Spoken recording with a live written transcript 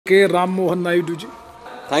K. Ram Mohan Naidu ji.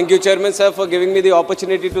 Thank you, Chairman, sir, for giving me the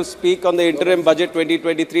opportunity to speak on the interim budget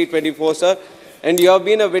 2023-24, sir. And you have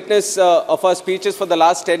been a witness of our speeches for the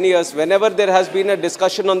last 10 years. Whenever there has been a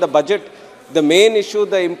discussion on the budget, the main issue,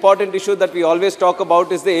 the important issue that we always talk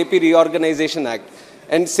about is the AP Reorganization Act.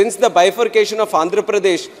 And since the bifurcation of Andhra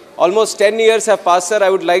Pradesh, almost 10 years have passed, sir. I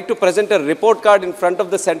would like to present a report card in front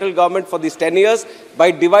of the central government for these 10 years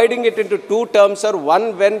by dividing it into two terms, sir.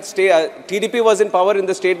 One when TDP was in power in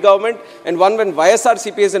the state government, and one when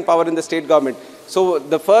YSRCP is in power in the state government. So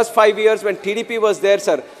the first 5 years when TDP was there,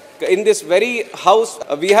 sir, in this very house,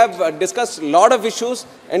 we have discussed a lot of issues,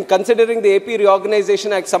 and considering the AP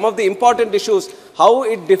Reorganization Act, some of the important issues, how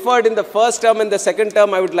it differed in the first term and the second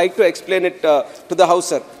term, I would like to explain it to the House,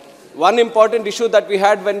 sir. One important issue that we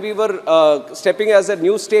had when we were stepping as a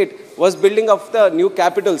new state was building of the new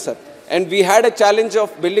capital, sir. And we had a challenge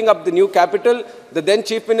of building up the new capital. The then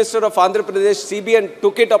Chief Minister of Andhra Pradesh, CBN,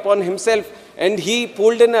 took it upon himself, and he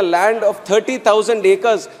pulled in a land of 30,000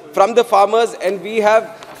 acres from the farmers, and we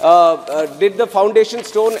have did the foundation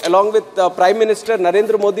stone along with Prime Minister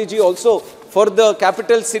Narendra Modi ji also for the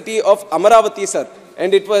capital city of Amaravati, sir.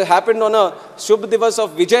 And it happened on a Shubh Divas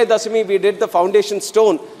of Vijay Dashami. We did the foundation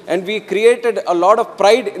stone, and we created a lot of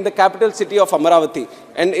pride in the capital city of Amaravati.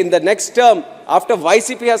 And in the next term, after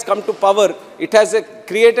YCP has come to power, it has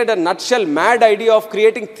created a nutshell, mad idea of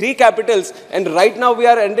creating 3 capitals. And right now we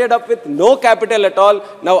are ended up with no capital at all.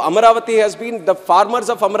 Now Amaravati has been, the farmers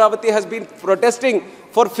of Amaravati has been protesting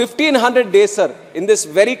for 1500 days, sir. In this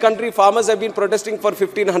very country, farmers have been protesting for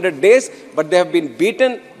 1500 days, but they have been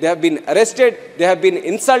beaten, they have been arrested, they have been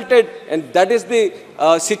insulted, and that is the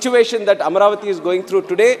situation that Amaravati is going through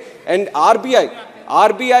today. And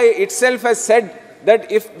RBI itself has said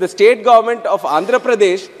that if the state government of Andhra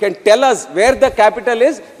Pradesh can tell us where the capital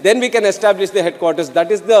is, then we can establish the headquarters.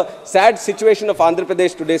 That is the sad situation of Andhra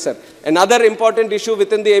Pradesh today, sir. Another important issue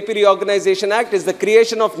within the AP Reorganization Act is the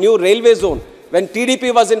creation of new railway zone. When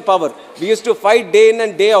TDP was in power, we used to fight day in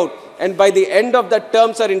and day out. And by the end of that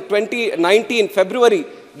term, sir, in 2019, February,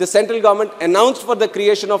 the central government announced for the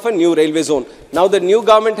creation of a new railway zone. Now the new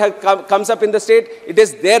government comes up in the state. It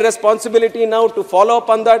is their responsibility now to follow up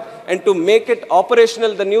on that and to make it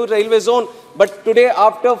operational, the new railway zone. But today,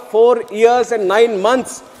 after 4 years and 9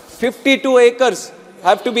 months, 52 acres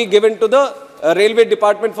have to be given to the railway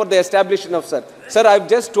department for the establishment of, sir. Sir, I've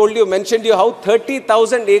just mentioned you how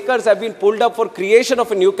 30,000 acres have been pulled up for creation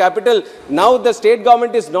of a new capital. Now the state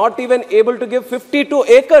government is not even able to give 52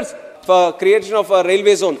 acres for creation of a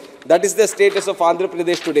railway zone. That is the status of Andhra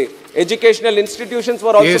Pradesh today. Educational institutions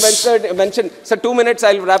were also mentioned. Sir, 2 minutes,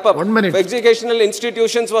 I'll wrap up. 1 minute. Educational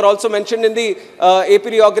institutions were also mentioned in the AP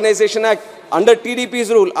Reorganization Act. Under TDP's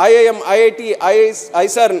rule, IIM, IIT,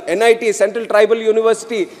 ISR, NIT, Central Tribal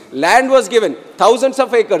University, land was given, thousands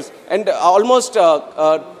of acres, and almost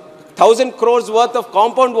 1,000 crores worth of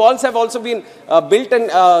compound walls have also been built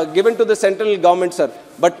and given to the central government, sir.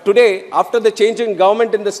 But today, after the change in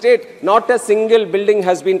government in the state, not a single building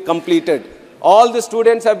has been completed. All the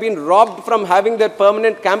students have been robbed from having their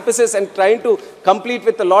permanent campuses and trying to complete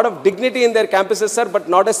with a lot of dignity in their campuses, sir, but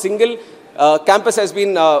not a single campus has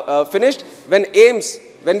been finished. When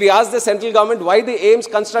we asked the central government why the AIMS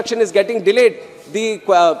construction is getting delayed, the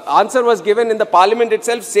answer was given in the parliament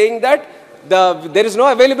itself saying that there is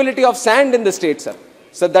no availability of sand in the state, sir.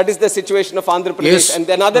 So that is the situation of Andhra Pradesh. Yes, and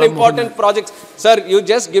another important projects. Sir, you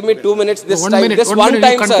just give me 2 minutes this time. One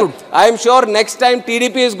time, sir. I am sure next time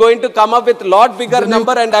TDP is going to come up with a lot bigger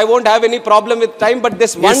number, and I won't have any problem with time. But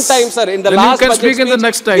this one time, sir, in the last budget speech, the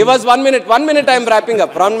next time. Give us 1 minute. 1 minute I am wrapping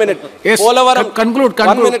up. 1 minute. Yes. Conclude.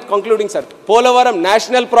 1 minute concluding, sir. Polavaram,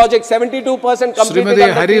 national project, 72% completed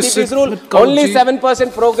under TDP's rule. Only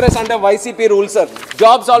 7% progress under YCP rule, sir.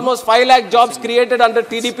 Jobs, almost 5 lakh jobs created under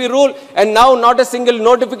TDP rule. And now not a single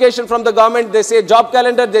notification from the government. They say job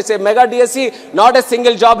calendar, they say mega DSC, not a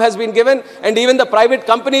single job has been given. And even the private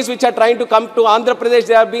companies which are trying to come to Andhra Pradesh,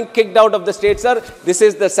 they are being kicked out of the state, sir. This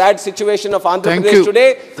is the sad situation of Andhra Pradesh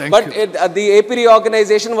today. The AP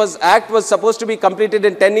Reorganization Act was supposed to be completed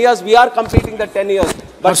in 10 years. We are completing the 10 years.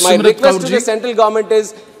 But my request to the central government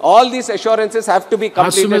is all these assurances have to be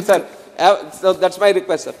completed, sir. So that's my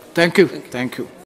request, sir. Thank you.